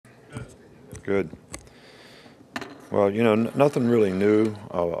Good. Well, nothing really new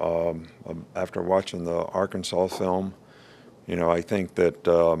after watching the Arkansas film. I think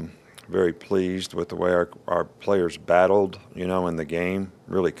that very pleased with the way our players battled, in the game,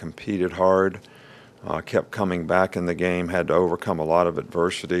 really competed hard, kept coming back in the game, had to overcome a lot of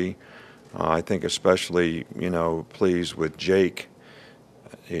adversity. I think especially, pleased with Jake,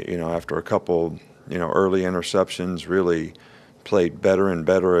 after a couple, early interceptions, really played better and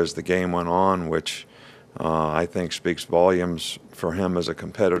better as the game went on, which I think speaks volumes for him as a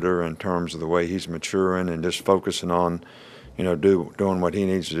competitor in terms of the way he's maturing and just focusing on, doing what he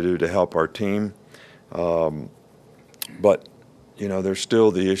needs to do to help our team. But, there's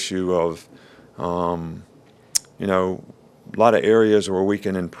still the issue of, a lot of areas where we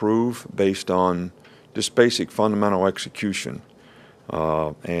can improve based on just basic fundamental execution.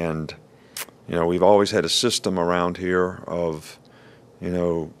 And we've always had a system around here of,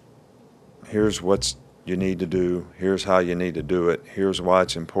 here's what you need to do, here's how you need to do it, here's why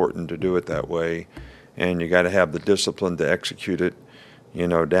it's important to do it that way, and you got to have the discipline to execute it,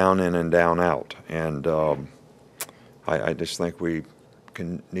 down in and down out. And I just think we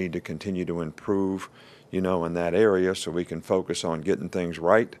need to continue to improve, in that area so we can focus on getting things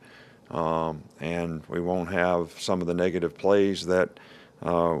right, and we won't have some of the negative plays that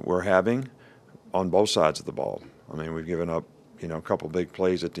we're having on both sides of the ball. I mean, we've given up, a couple big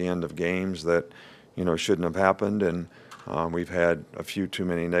plays at the end of games that, shouldn't have happened, and we've had a few too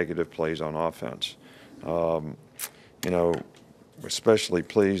many negative plays on offense. Especially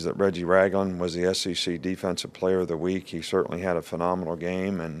pleased that Reggie Ragland was the SEC Defensive Player of the Week. He certainly had a phenomenal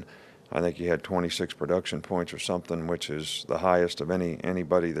game, and I think he had 26 production points or something, which is the highest of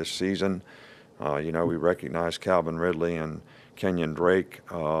anybody this season. We recognize Calvin Ridley and Kenyon Drake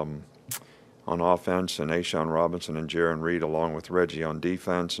on offense, and Ashawn Robinson and Jaron Reed along with Reggie on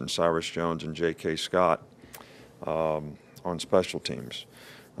defense, and Cyrus Jones and J.K. Scott on special teams.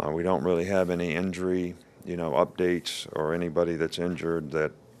 We don't really have any injury, updates or anybody that's injured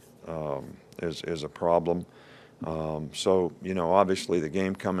that is a problem. So, obviously the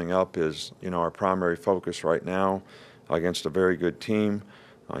game coming up is, our primary focus right now against a very good team.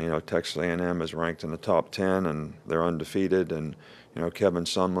 Texas A&M is ranked in the top 10, and they're undefeated. And, Kevin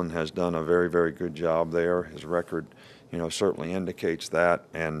Sumlin has done a very, very good job there. His record, certainly indicates that.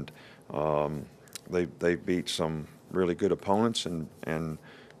 And they beat some really good opponents and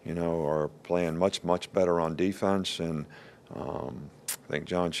are playing much, much better on defense. And I think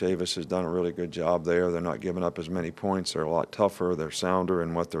John Chavis has done a really good job there. They're not giving up as many points. They're a lot tougher. They're sounder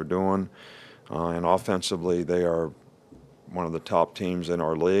in what they're doing. And offensively, they are one of the top teams in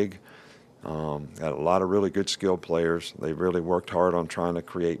our league. Got a lot of really good skilled players. They've really worked hard on trying to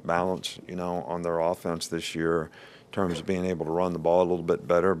create balance, on their offense this year in terms of being able to run the ball a little bit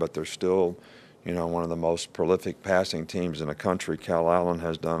better, but they're still, one of the most prolific passing teams in the country. Cal Allen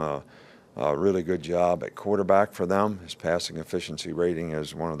has done a really good job at quarterback for them. His passing efficiency rating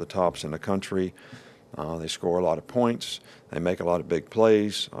is one of the tops in the country. They score a lot of points. They make a lot of big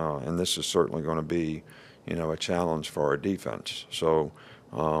plays, and this is certainly going to be, a challenge for our defense. So,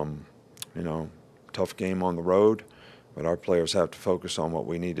 tough game on the road, but our players have to focus on what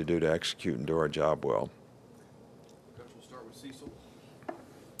we need to do to execute and do our job well. Coach, we'll start with Cecil.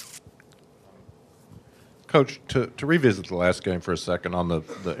 Coach, to revisit the last game for a second on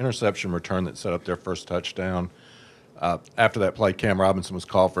the interception return that set up their first touchdown, after that play, Cam Robinson was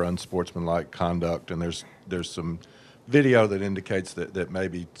called for unsportsmanlike conduct, and there's some video that indicates that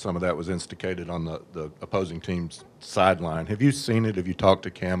maybe some of that was instigated on the opposing team's sideline. Have you seen it? Have you talked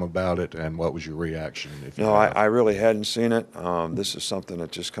to Cam about it, and what was your reaction? No, I really hadn't seen it. This is something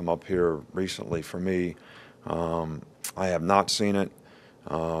that just come up here recently for me. I have not seen it.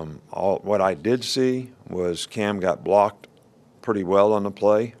 What I did see was Cam got blocked pretty well on the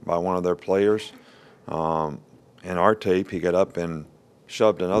play by one of their players. In our tape, he got up and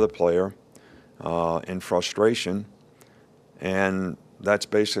shoved another player in frustration, and that's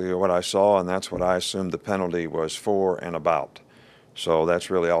basically what I saw, and that's what I assumed the penalty was for and about. So that's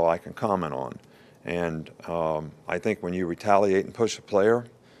really all I can comment on. And I think when you retaliate and push a player,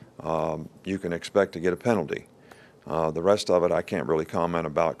 you can expect to get a penalty. The rest of it I can't really comment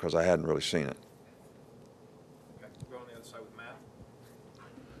about because I hadn't really seen it. Okay, we'll go on the other side with Matt.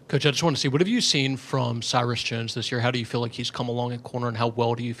 Coach, I just want to see, what have you seen from Cyrus Jones this year? How do you feel like he's come along at corner, and how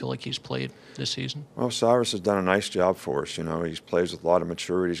well do you feel like he's played this season? Well, Cyrus has done a nice job for us. He plays with a lot of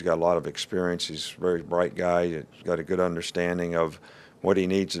maturity. He's got a lot of experience. He's a very bright guy. He's got a good understanding of what he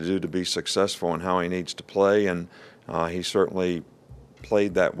needs to do to be successful and how he needs to play. And he certainly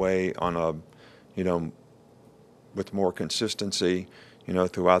played that way on a, with more consistency,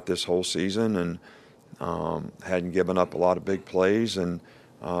 throughout this whole season, and hadn't given up a lot of big plays, and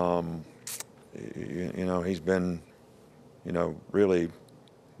he's been, really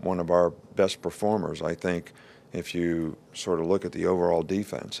one of our best performers. I think if you sort of look at the overall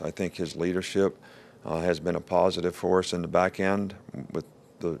defense, I think his leadership has been a positive for us in the back end with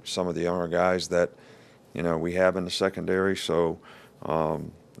some of the younger guys that, we have in the secondary. So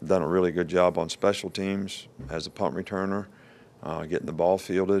done a really good job on special teams as a punt returner, getting the ball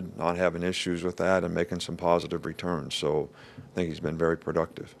fielded, not having issues with that, and making some positive returns. So I think he's been very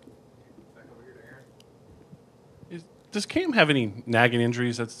productive. Back over here to Aaron. Does Cam have any nagging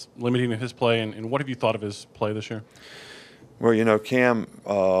injuries that's limiting his play, and what have you thought of his play this year? Well, Cam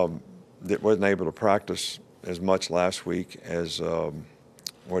wasn't able to practice as much last week as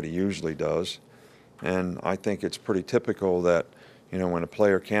what he usually does. And I think it's pretty typical that, when a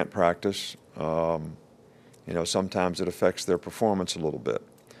player can't practice, sometimes it affects their performance a little bit.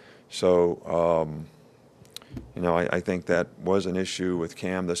 So, I think that was an issue with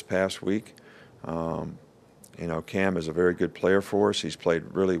Cam this past week. Cam is a very good player for us. He's played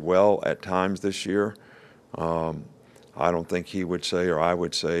really well at times this year. I don't think he would say, or I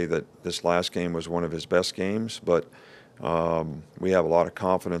would say, that this last game was one of his best games, but we have a lot of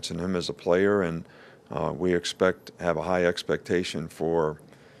confidence in him as a player, and we have a high expectation for,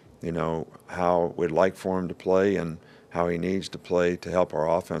 how we'd like for him to play and how he needs to play to help our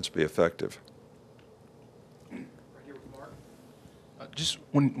offense be effective. Right here with Mark. Just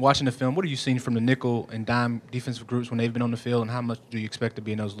when watching the film, what have you seen from the nickel and dime defensive groups when they've been on the field, and how much do you expect to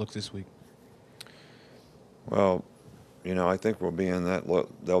be in those looks this week? Well, I think we'll be in that.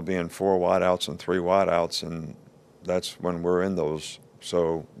 They'll be in 4 wideouts and 3 wideouts, and that's when we're in those.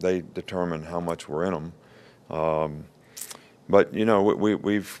 So they determine how much we're in them. But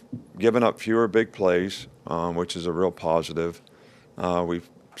we've given up fewer big plays, which is a real positive. We've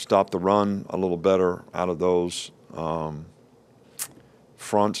stopped the run a little better out of those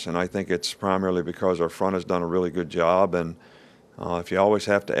fronts, and I think it's primarily because our front has done a really good job. And if you always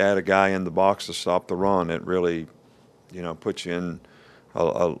have to add a guy in the box to stop the run, it really, puts you in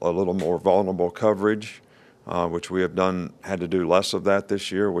a little more vulnerable coverage, which we have had to do less of that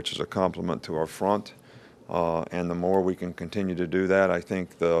this year, which is a compliment to our front. And the more we can continue to do that, I think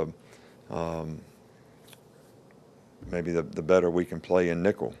maybe the better we can play in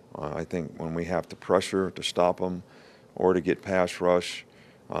nickel. I think when we have to pressure to stop them, or to get pass rush,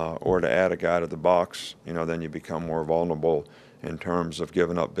 or to add a guy to the box, then you become more vulnerable in terms of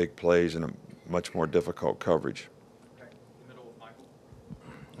giving up big plays and a much more difficult coverage. Okay, middle with Michael.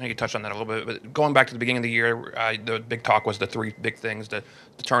 I think you touched on that a little bit, but going back to the beginning of the year, the big talk was the 3 big things: the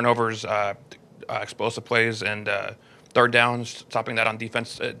turnovers, explosive plays, and third downs. Stopping that on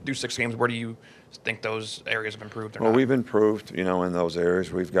defense. Through 6 games, where do you think those areas have improved? Well, we've improved, in those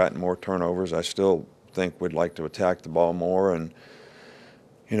areas. We've gotten more turnovers. I still think we'd like to attack the ball more and,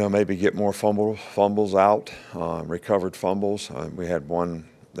 maybe get more fumbles out, recovered fumbles. We had one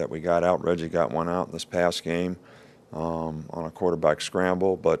that we got out. Reggie got one out in this past game on a quarterback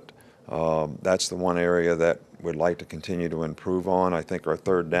scramble, but that's the one area that we'd like to continue to improve on. I think our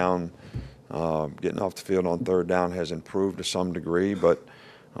third down, getting off the field on third down has improved to some degree, but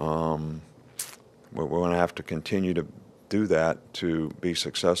we're going to have to continue to do that to be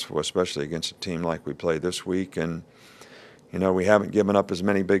successful, especially against a team like we played this week. And, we haven't given up as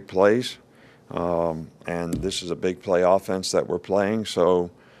many big plays, and this is a big play offense that we're playing, so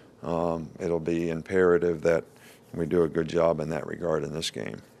it'll be imperative that we do a good job in that regard in this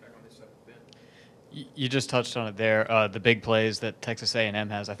game. Back on this side with Ben. You just touched on it there. The big plays that Texas A&M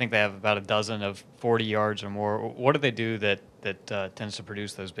has, I think they have about a dozen of 40 yards or more. What do they do that tends to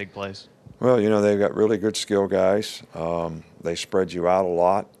produce those big plays? Well, they've got really good skill guys. They spread you out a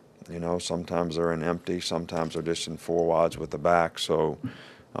lot. Sometimes they're in empty, sometimes they're just in 4 wides with the back. So,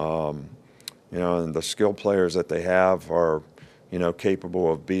 and the skill players that they have are,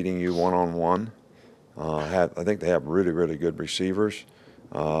 capable of beating you one-on-one. I think they have really, really good receivers.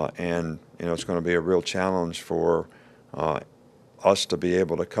 And, it's going to be a real challenge for us to be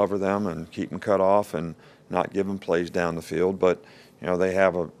able to cover them and keep them cut off and not give them plays down the field. But, they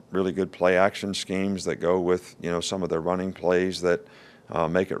have a really good play action schemes that go with, some of their running plays that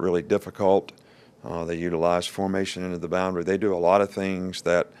make it really difficult. They utilize formation into the boundary. They do a lot of things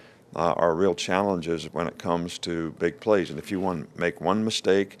that are real challenges when it comes to big plays. And if you make one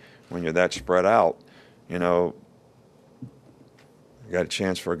mistake when you're that spread out, you got a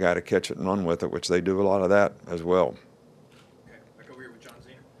chance for a guy to catch it and run with it, which they do a lot of that as well. Okay, back over here with John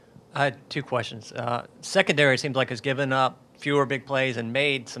Zena. I had 2 questions. Secondary seems like has given up fewer big plays and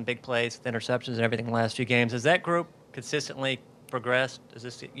made some big plays with interceptions and everything the last few games. Has that group consistently progressed as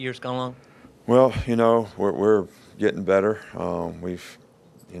this year's gone along? Well, we're getting better. We've,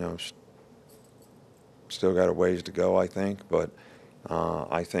 still got a ways to go, I think, but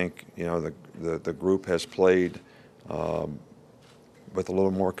I think, the group has played with a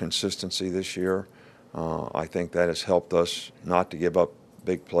little more consistency this year. I think that has helped us not to give up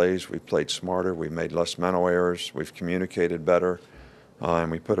big plays. We've played smarter. We've made less mental errors. We've communicated better.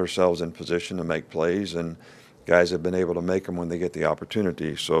 And we put ourselves in position to make plays, and guys have been able to make them when they get the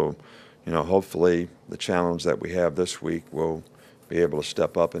opportunity. So, hopefully the challenge that we have this week will be able to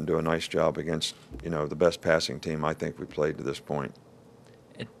step up and do a nice job against, the best passing team I think we played to this point.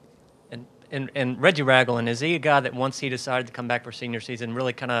 And Reggie Ragland, is he a guy that once he decided to come back for senior season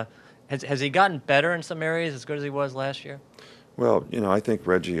really kind of has he gotten better in some areas as good as he was last year? Well, I think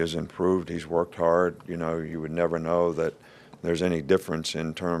Reggie has improved. He's worked hard. You would never know that there's any difference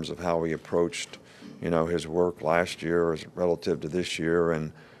in terms of how he approached, his work last year as relative to this year.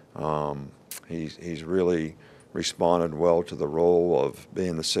 And he's really responded well to the role of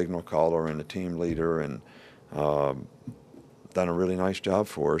being the signal caller and the team leader, and done a really nice job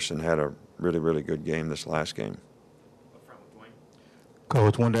for us and had a really, really good game this last game. Up front with Dwayne.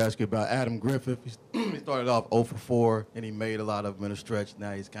 Coach, wanted to ask you about Adam Griffith. He started off 0 for 4, and he made a lot of them in a stretch.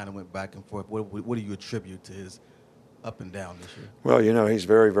 Now he's kind of went back and forth. What do you attribute to his up and down this year? Well, he's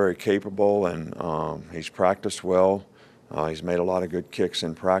very, very capable, and he's practiced well. He's made a lot of good kicks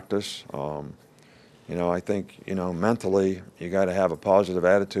in practice. I think, mentally you got to have a positive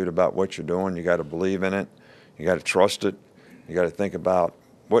attitude about what you're doing. You got to believe in it. You got to trust it. You got to think about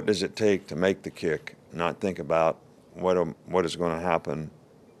what does it take to make the kick, not think about what is going to happen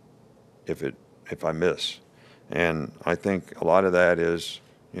if I miss. And I think a lot of that is,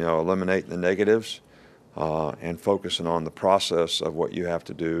 eliminating the negatives and focusing on the process of what you have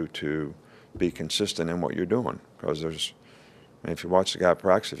to do to be consistent in what you're doing. Because if you watch the guy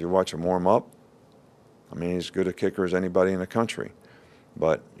practice, if you watch him warm up, he's as good a kicker as anybody in the country.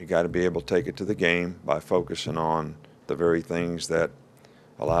 But you got to be able to take it to the game by focusing on the very things that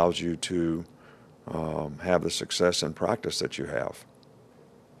allows you to have the success in practice that you have. Up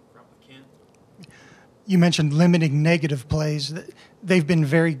front with Ken. You mentioned limiting negative plays. They've been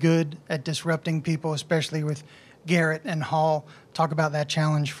very good at disrupting people, especially with Garrett and Hall. Talk about that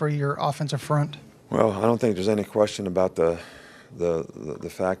challenge for your offensive front. Well, I don't think there's any question about the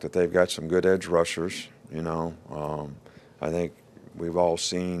fact that they've got some good edge rushers. I think we've all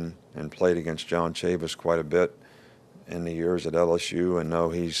seen and played against John Chavis quite a bit in the years at LSU, and know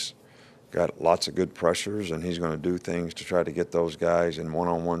he's got lots of good pressures, and he's going to do things to try to get those guys in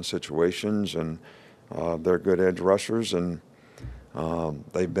one-on-one situations. And they're good edge rushers, and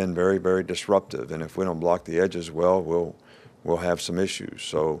they've been very, very disruptive. And if we don't block the edges well, we'll have some issues.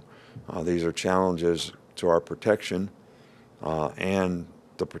 So these are challenges to our protection and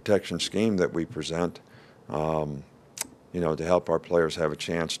the protection scheme that we present, to help our players have a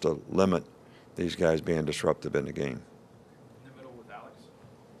chance to limit these guys being disruptive in the game. In the middle with Alex.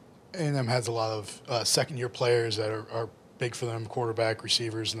 A&M has a lot of second-year players that are big for them, quarterback,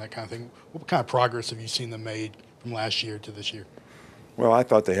 receivers, and that kind of thing. What kind of progress have you seen them made from last year to this year? Well, I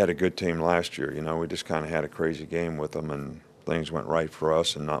thought they had a good team last year. We just kind of had a crazy game with them, and things went right for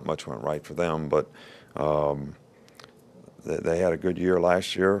us and not much went right for them. But they had a good year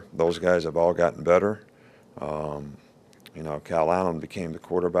last year. Those guys have all gotten better. Cal Allen became the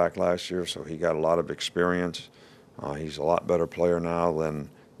quarterback last year, so he got a lot of experience. He's a lot better player now than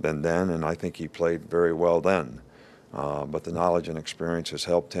then, and I think he played very well then. But the knowledge and experience has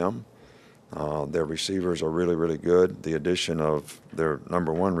helped him. Their receivers are really, really good. The addition of their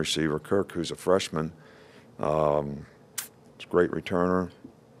number one receiver, Kirk, who's a freshman, is a great returner,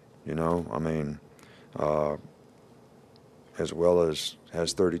 as well as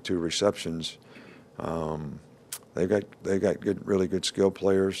has 32 receptions. They've got good, really good skill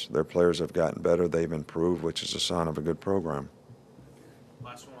players. Their players have gotten better. They've improved, which is a sign of a good program.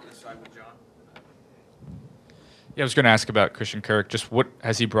 Last one on this side with John. Yeah, I was going to ask about Christian Kirk. Just what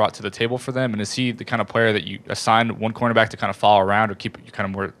has he brought to the table for them, and is he the kind of player that you assign one cornerback to kind of follow around, or keep you kind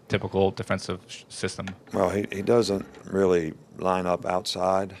of more typical defensive system? Well, he doesn't really line up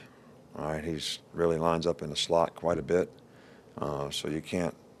outside. All right, he's really lines up in the slot quite a bit, so you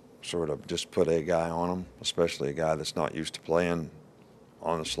can't sort of just put a guy on him, especially a guy that's not used to playing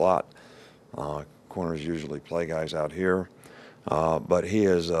on the slot. Corners usually play guys out here, but he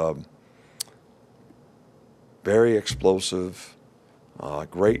is very explosive,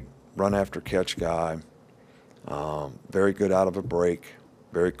 great run after catch guy, very good out of a break,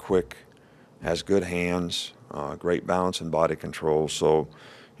 very quick, has good hands, great balance and body control. So,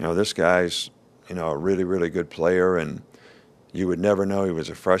 this guy's, a really, really good player, and you would never know he was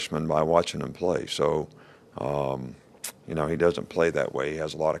a freshman by watching him play. So, you know, he doesn't play that way. He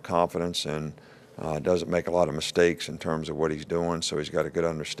has a lot of confidence and doesn't make a lot of mistakes in terms of what he's doing. So he's got a good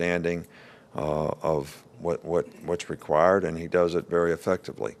understanding of what's required, and he does it very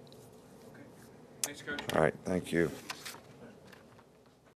effectively. Thanks, Coach. All right, thank you.